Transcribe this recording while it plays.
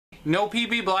no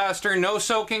PB blaster, no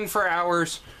soaking for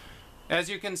hours. As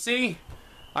you can see,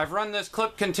 I've run this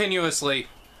clip continuously.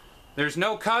 There's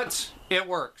no cuts, it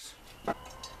works.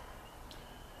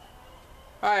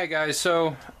 Alright guys,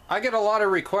 so I get a lot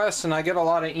of requests and I get a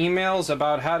lot of emails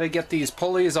about how to get these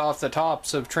pulleys off the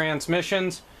tops of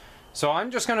transmissions. So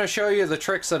I'm just going to show you the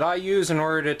tricks that I use in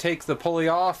order to take the pulley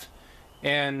off,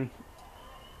 and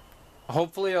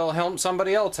hopefully it'll help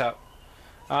somebody else out.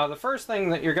 The first thing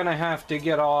that you're going to have to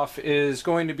get off is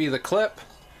going to be the clip,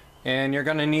 and you're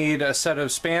going to need a set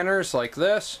of spanners like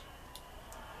this.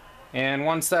 And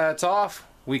once that's off,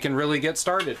 we can really get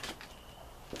started.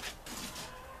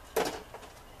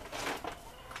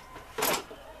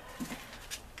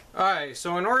 Alright,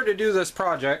 so in order to do this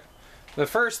project, the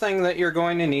first thing that you're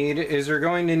going to need is you're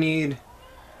going to need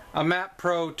a MAP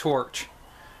Pro torch.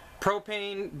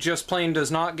 Propane just plain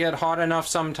does not get hot enough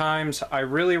sometimes. I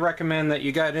really recommend that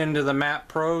you get into the MAP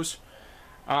Pros.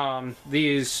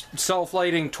 These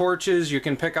self-lighting torches you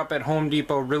can pick up at Home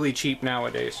Depot really cheap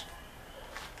nowadays.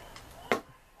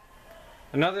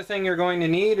 Another thing you're going to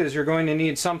need is you're going to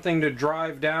need something to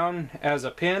drive down as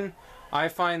a pin. I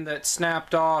find that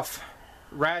snapped off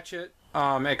ratchet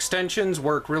extensions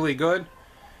work really good,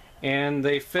 and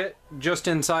they fit just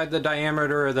inside the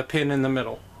diameter of the pin in the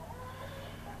middle.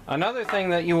 Another thing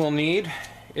that you will need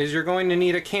is you're going to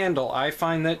need a candle. I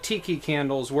find that tiki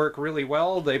candles work really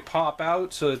well. They pop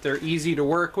out so that they're easy to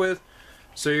work with.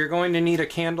 So you're going to need a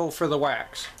candle for the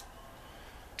wax.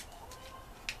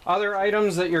 Other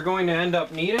items that you're going to end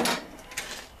up needing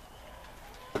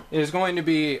is going to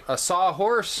be a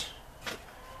sawhorse,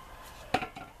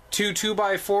 2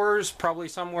 2x4s, probably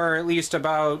somewhere at least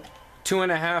about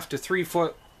 2.5 to 3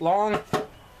 foot long,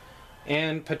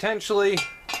 and potentially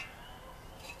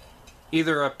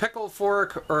either a pickle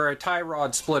fork or a tie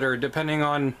rod splitter, depending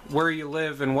on where you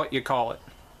live and what you call it.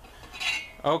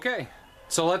 Okay,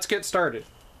 so let's get started.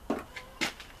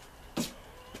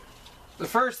 The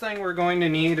first thing we're going to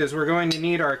need is we're going to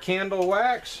need our candle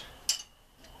wax,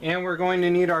 and we're going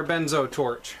to need our benzo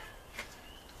torch.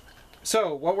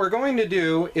 So what we're going to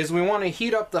do is we want to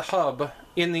heat up the hub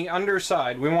in the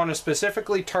underside. We want to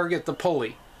specifically target the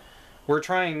pulley. We're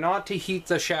trying not to heat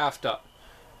the shaft up.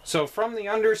 So from the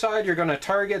underside, you're going to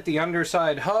target the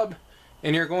underside hub,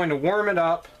 and you're going to warm it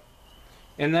up.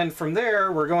 And then from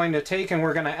there, we're going to take and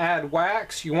we're going to add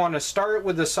wax. You want to start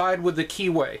with the side with the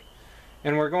keyway.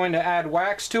 And we're going to add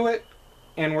wax to it,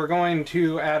 and we're going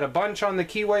to add a bunch on the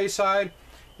keyway side,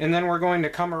 and then we're going to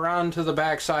come around to the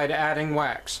back side adding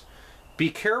wax.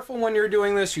 Be careful when you're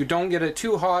doing this, you don't get it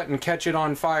too hot and catch it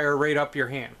on fire right up your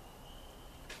hand.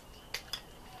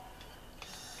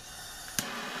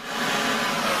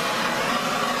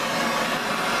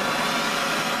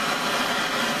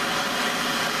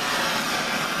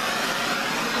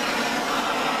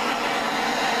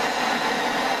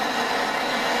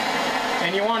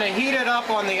 And you want to heat it up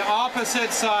on the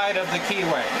opposite side of the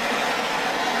keyway.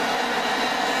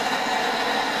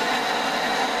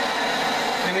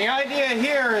 And the idea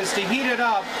here is to heat it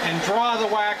up and draw the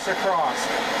wax across.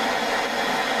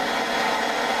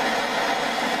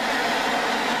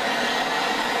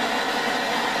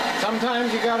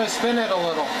 Sometimes you gotta spin it a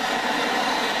little.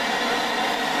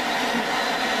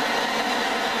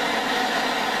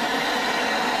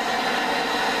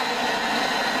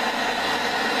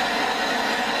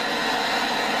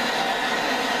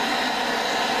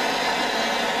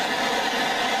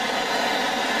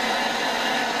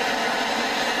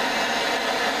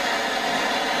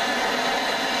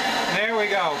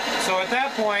 So at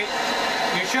that point,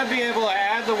 you should be able to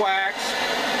add the wax,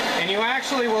 and you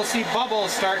actually will see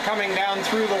bubbles start coming down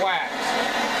through the wax.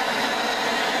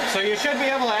 So you should be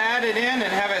able to add it in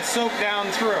and have it soak down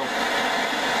through.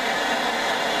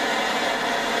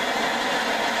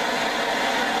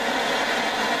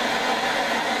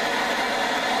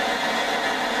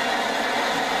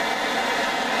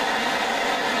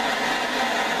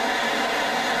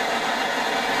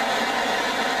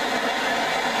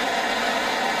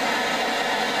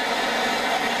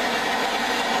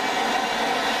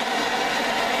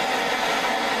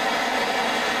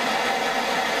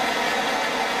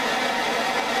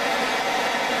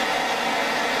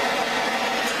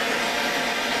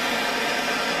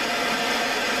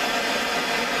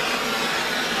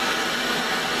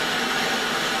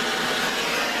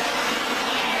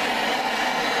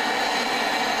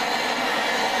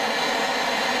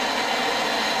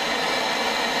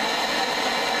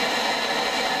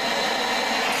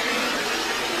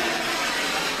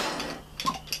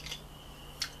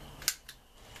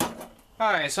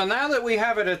 Alright, so now that we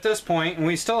have it at this point, and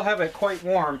we still have it quite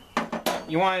warm,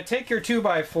 you want to take your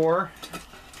 2x4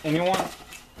 and you want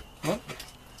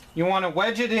You want to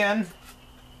wedge it in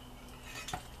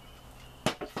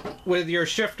with your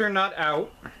shifter nut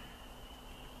out.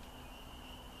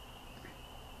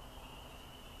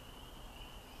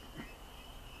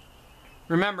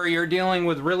 Remember, you're dealing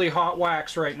with really hot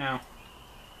wax right now.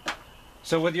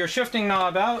 So with your shifting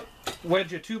knob out,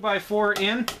 wedge a 2x4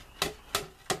 in.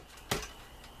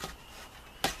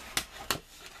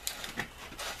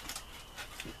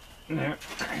 There.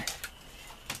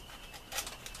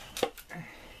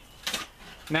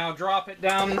 Now drop it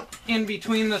down in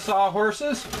between the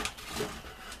sawhorses.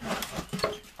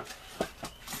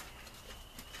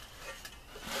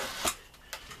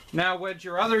 Now wedge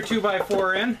your other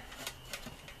 2x4 in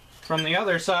from the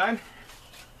other side.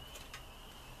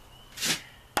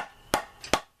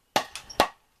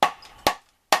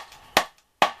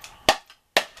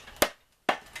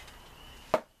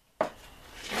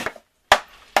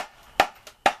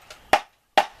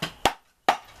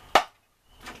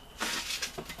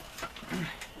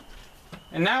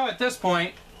 And now at this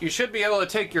point, you should be able to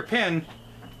take your pin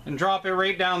and drop it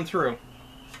right down through.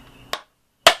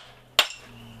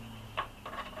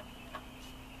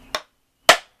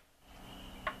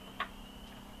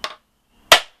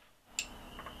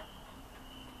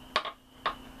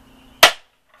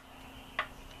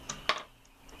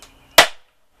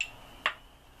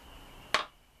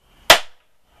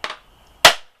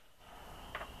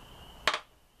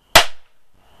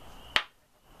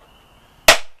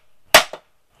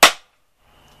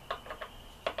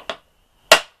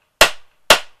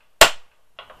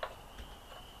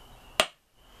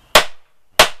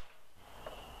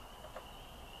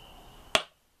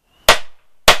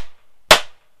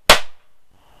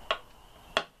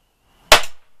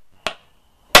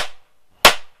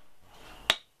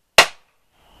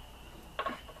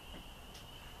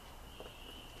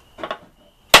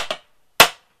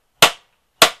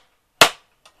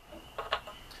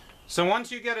 So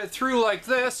once you get it through like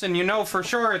this and you know for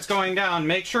sure it's going down,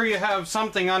 make sure you have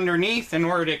something underneath in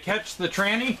order to catch the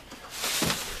tranny.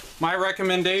 My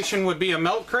recommendation would be a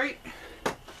milk crate,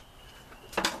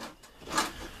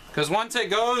 because once it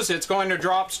goes, it's going to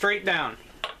drop straight down.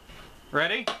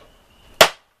 Ready?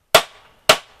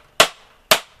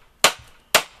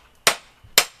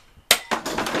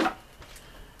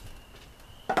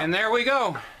 And there we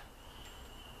go.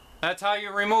 That's how you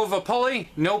remove a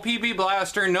pulley. No PB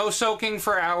blaster, no soaking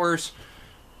for hours.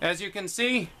 As you can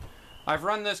see, I've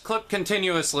run this clip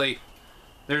continuously.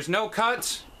 There's no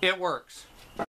cuts, it works.